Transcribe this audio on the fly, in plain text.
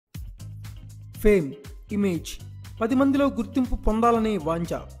Fame, image, 10 మందిలో గుర్తింపు పొందాలనే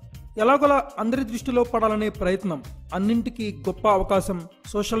వాంఛ, ఎలాగోలా అందరి దృష్టిలో పడాలనే ప్రయత్నం, అన్నింటికీ గొప్ప అవకాశం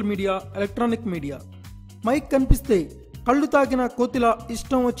social media, electronic media. Mic కనిపిస్తే కళ్ళు తాగిన కోతిలా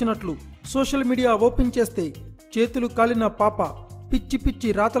ఇష్టం వచ్చినట్లు సోషల్ మీడియా ఓపెన్ చేస్తే చేతులు కాలిన పాప పిచ్చి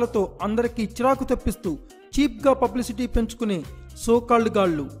పిచ్చి రాతలతో అందరికీ చిరాకు తెప్పిస్తూ చీప్గా పబ్లిసిటీ పెంచుకునే సోకాల్డ్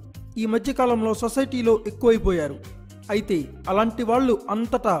గాళ్ళు ఈ మధ్యకాలంలో సొసైటీలో ఎక్కువైపోయారు. అయితే అలాంటి వాళ్ళు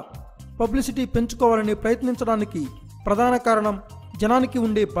అంతటా పబ్లిసిటీ పెంచుకోవాలని ప్రయత్నించడానికి ప్రధాన కారణం జనానికి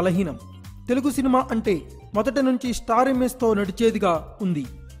ఉండే బలహీనం. తెలుగు సినిమా అంటే మొదటి నుంచి స్టార్ ఇమేజ్తో నడిచేదిగా ఉంది.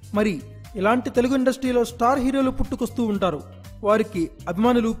 మరి ఇలాంటి తెలుగు ఇండస్ట్రీలో స్టార్ హీరోలు పుట్టుకొస్తూ ఉంటారు. వారికి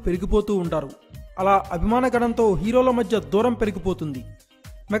అభిమానులు పెరిగిపోతూ ఉంటారు. అలా అభిమాన గణంతో హీరోల మధ్య దూరం పెరిగిపోతుంది.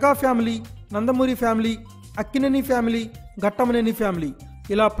 Mega family, Nandamuri family, Akkineni family, Ghattamaneni family,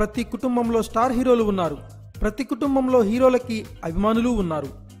 ఇలా ప్రతి కుటుంబంలో స్టార్ హీరోలు ఉన్నారు. ప్రతి కుటుంబంలో హీరోలకి అభిమానులు ఉన్నారు.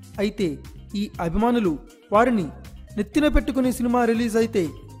 అయితే ఈ అభిమానులు వారిని నెత్తిన పెట్టుకుని సినిమా రిలీజ్ అయితే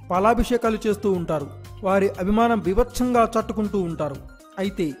పాలాభిషేకాలు చేస్తూ ఉంటారు. వారి అభిమానం బీభత్సంగా చాటుకుంటూ ఉంటారు.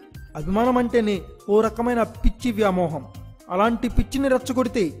 అయితే అభిమానం అంటేనే ఓ రకమైన పిచ్చి వ్యామోహం. అలాంటి పిచ్చిని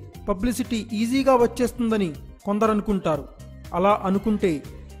రెచ్చగొడితే పబ్లిసిటీ ఈజీగా వచ్చేస్తుందని కొందరు అనుకుంటారు. అలా అనుకుంటే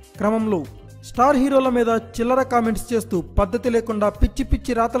క్రమంలో స్టార్ హీరోల మీద చిల్లర కామెంట్స్ చేస్తూ పద్ధతి లేకుండా పిచ్చి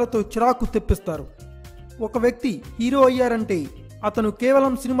పిచ్చి రాతలతో చిరాకు తెప్పిస్తారు. ఒక వ్యక్తి హీరో అయ్యారంటే అతను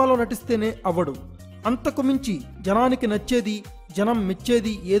కేవలం సినిమాలో నటిస్తేనే అవ్వడు. అంతకు మించి జనానికి నచ్చేది, జనం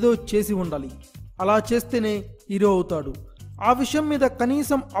మెచ్చేది ఏదో చేసి ఉండాలి. అలా చేస్తేనే హీరో అవుతాడు. ఆ విషయం మీద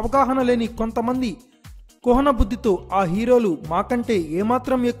కనీసం అవగాహన లేని కొంతమంది కుహన బుద్ధితో ఆ హీరోలు మాకంటే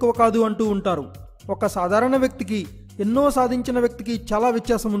ఏమాత్రం ఎక్కువ కాదు అంటూ ఉంటారు. ఒక సాధారణ వ్యక్తికి, ఎన్నో సాధించిన వ్యక్తికి చాలా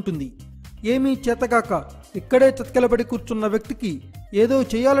వ్యత్యాసం ఉంటుంది. ఏమీ చేతగాక ఇక్కడే చతికిలబడి కూర్చున్న వ్యక్తికి ఏదో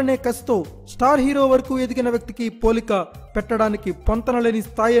చేయాలనే కసితో స్టార్ హీరో వరకు ఎదిగిన వ్యక్తికి పోలిక పెట్టడానికి పొంతనలేని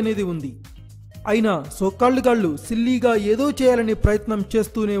స్థాయి అనేది ఉంది. అయినా సోకాళ్ళు గాళ్ళు సిల్లీగా ఏదో చేయాలని ప్రయత్నం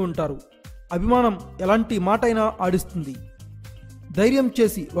చేస్తూనే ఉంటారు. అభిమానం ఎలాంటి మాటైనా ఆడిస్తుంది. ధైర్యం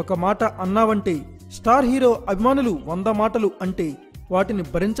చేసి ఒక మాట అన్నావంటే స్టార్ హీరో అభిమానులు 100 మాటలు అంటే వాటిని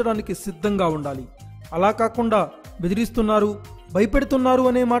భరించడానికి సిద్ధంగా ఉండాలి. అలా కాకుండా బెదిరిస్తున్నారు, భయపెడుతున్నారు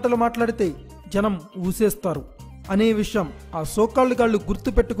అనే మాటలు మాట్లాడితే జనం ఊసేస్తారు అనే విషయం ఆ సోకాళ్ళు గాళ్ళు గుర్తు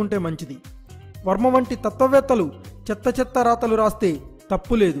పెట్టుకుంటే మంచిది. వర్మ వంటి తత్వవేత్తలు చెత్త చెత్త రాతలు రాస్తే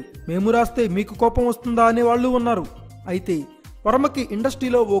తప్పులేదు, మేము రాస్తే మీకు కోపం వస్తుందా అనే వాళ్ళు ఉన్నారు. అయితే వర్మకి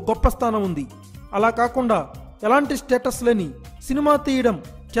ఇండస్ట్రీలో ఓ గొప్ప స్థానం ఉంది. అలా కాకుండా ఎలాంటి స్టేటస్ లేని సినిమా తీయడం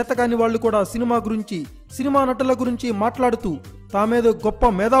చేతకాని వాళ్ళు కూడా సినిమా గురించి, సినిమా నటుల గురించి మాట్లాడుతూ తామేదో గొప్ప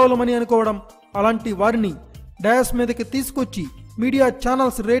మేధావులమని అనుకోవడం, అలాంటి వారిని డయాస్ మీదకి తీసుకొచ్చి మీడియా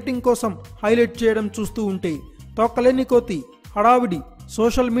ఛానల్స్ రేటింగ్ కోసం హైలైట్ చేయడం చూస్తూ ఉంటే తోకలేని కోతి హడావిడి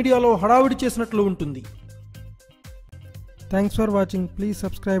సోషల్ మీడియాలో హడావిడి చేసినట్లు ఉంటుంది. Thanks for watching. Please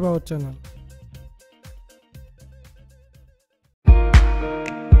subscribe our channel.